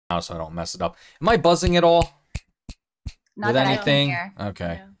so I don't mess it up. Am I buzzing at all? Not with that anything? I can hear.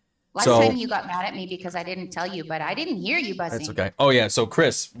 Okay. Yeah. Last time you got mad at me because I didn't tell you, but I didn't hear you buzzing. That's okay. Oh yeah, so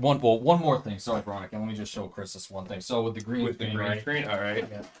Chris, one more thing. Sorry, Veronica. Let me just show Chris this one thing. So with the green screen, all right.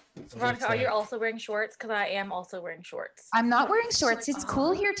 Yeah. So Veronica, are you also wearing shorts? Because I am also wearing shorts. I'm not wearing shorts. It's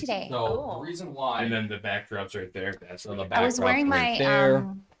cool here today. So the reason why, And then the backdrop's right there. That's so the I was wearing right my there.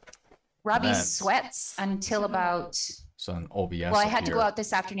 Robbie's That's- sweats until about. So an OBS. Well, I had to here. go out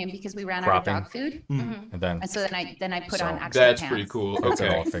this afternoon because we ran out Cropping. of dog food, And then and so then I put So on actual That's pants. pretty cool. it's all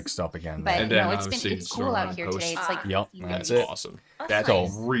Okay. fixed up again. But And then no, obviously it's it's cool thrown out on here post. today. It's like Yep, you that's guys- it. Awesome. That's That's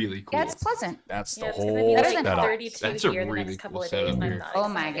nice. really cool. Yeah, it's pleasant. That's the Yeah, it's gonna be whole like setup. 32 That's a here the really next couple cool of days. setup and I'm here. not Oh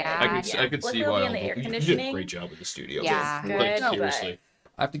my excited. God. I could Luckily see it'll why be in the air you did a conditioning. great job with the studio. Yeah. Good, Like, but seriously.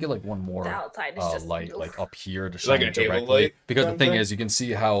 I have to get like one more the outside is just light, like up here to Like shine a table directly. light Because the kind of thing thing? is, you can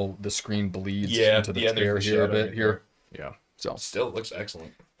see how the screen bleeds Yeah, into the yeah, chair there's a here a shadow bit here. Yeah. So Still looks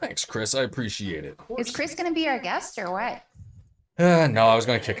excellent. thanks, Chris. I appreciate it. Is Chris going to be our guest or what? No, I was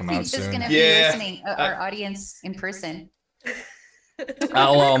gonna kick him out He's just soon. going to be Yeah. listening, our audience in person.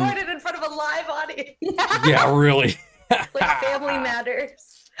 I'll, recorded in front of a live audience. Yeah, really. Like Family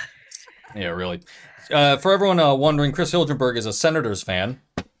Matters. Yeah, really. For everyone wondering, Chris Hilgenberg is a Senators fan,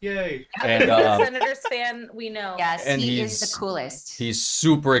 Yay. and The Senators fan we know. Yes, And he is he's- the coolest. he's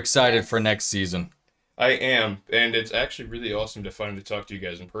super excited for next season. I am, and it's actually really awesome to finally talk to you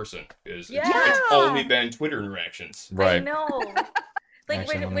guys in person because Yeah. it's only been Twitter interactions. I Right. know. Like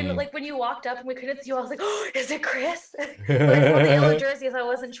Actually, let when me- like when you walked up and we couldn't see you, I was like, "Oh, is it Chris?" But I saw the yellow jerseys. I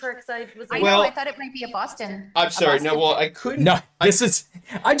wasn't sure because I was I like, know, Well- I thought it might be a Boston. I'm a sorry. Boston No, well, thing. I couldn't. No, this is.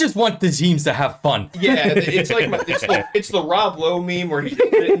 I just want the teams to have fun. Yeah, it's like it's the Rob Lowe meme where he's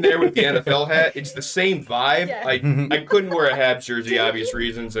sitting there with the NFL hat. It's the same vibe. Yeah. I couldn't wear a Habs jersey, obvious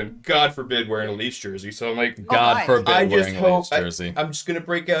reasons, and God forbid wearing a Leafs jersey. So I'm like, God God. forbid I just wearing a hope Leafs jersey. I'm just gonna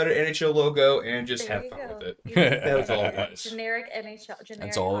break out an NHL logo and just There have you fun go. with it. You That was just- all it was. generic NHL. Generic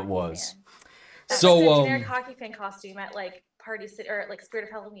That's all it hockey was. fan. That So, was a generic hockey fan costume at like Party City or like Spirit of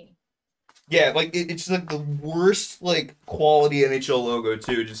Halloween. Yeah, like it's like the worst like quality NHL logo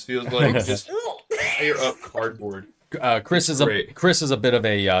too. It just feels like just higher up cardboard. Chris is Great. Chris is a bit of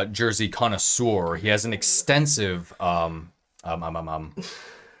a jersey connoisseur. He has an extensive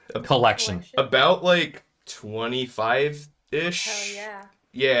collection. About like 25 ish. Hell yeah.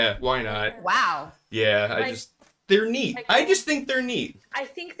 Yeah, why not? Wow. Yeah, Like- they're neat. I just think they're neat. I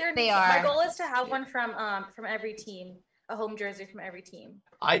think They My are. goal is to have one from every team, a home jersey from every team.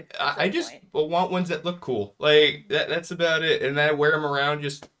 I the just point. want ones that look cool. Like that's about it. And I wear them around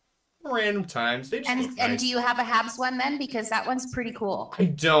just random times. They just look And nice. do you have a Habs one then? Because that one's pretty cool. I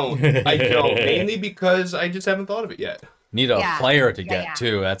don't. Mainly because I just haven't thought of it yet. Need a Yeah. player to Yeah, get yeah.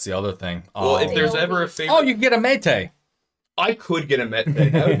 too. That's the other thing. Well, if Oh. there's ever a favorite, Oh, you can get a Mete. I could get a Met.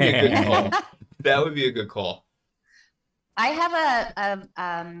 That would be a good call. That would be a good call. I have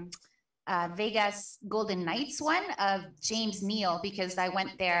a Vegas Golden Knights one of James Neal because I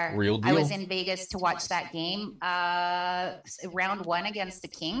went there. Real I was deal. in Vegas to watch that game, round one against the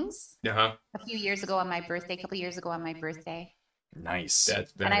Kings Uh huh. a few years ago on my birthday, a couple years ago on my birthday. Nice.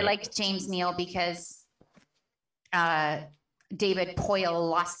 That's And I liked James Neal because David Poyle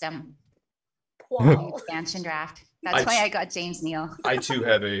lost him in the Wow. expansion draft. That's why I got James Neal. I too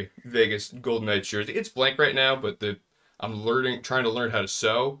have a Vegas Golden Knights jersey. It's blank right now, but I'm trying to learn how to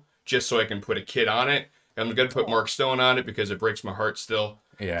sew just so I can put a kid on it. I'm gonna put Mark Stone on it because it breaks my heart still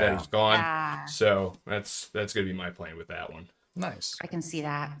that Yeah. he's gone. Yeah, So that's gonna be my plan with that one. Nice. I can see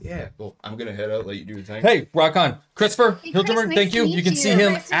that. Yeah. Well, I'm gonna head out. Let you do the thing. Hey, rock on. Christopher Hey, Chris, Hilgenberg, nice thank to you. meet You can you. see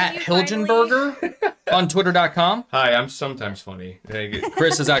him Nice to at meet you, finally. Hilgenberger on Twitter.com. Hi. I'm sometimes funny.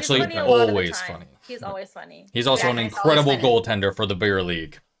 Chris is He's actually funny a lot of the always time. funny. He's always funny. He's also Yeah, an he's incredible always funny. goaltender for the beer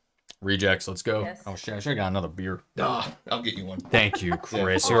league. Rejects, let's go. Yes. Oh shit, I should have got another beer. I'll get you one. Thank you,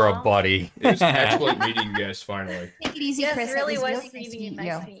 Chris. You're a Aw. buddy. It was excellent meeting you guys finally. Take it easy, Yes, Chris. it really was nice to meeting meet you.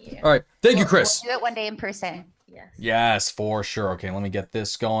 Nice to meet you. All right, thank you, Chris. We'll do it one day in person. Yes. Yes, for sure. Okay, let me get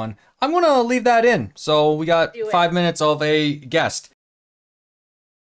this going. I'm gonna leave that in. So we got Do it. 5 minutes of a guest.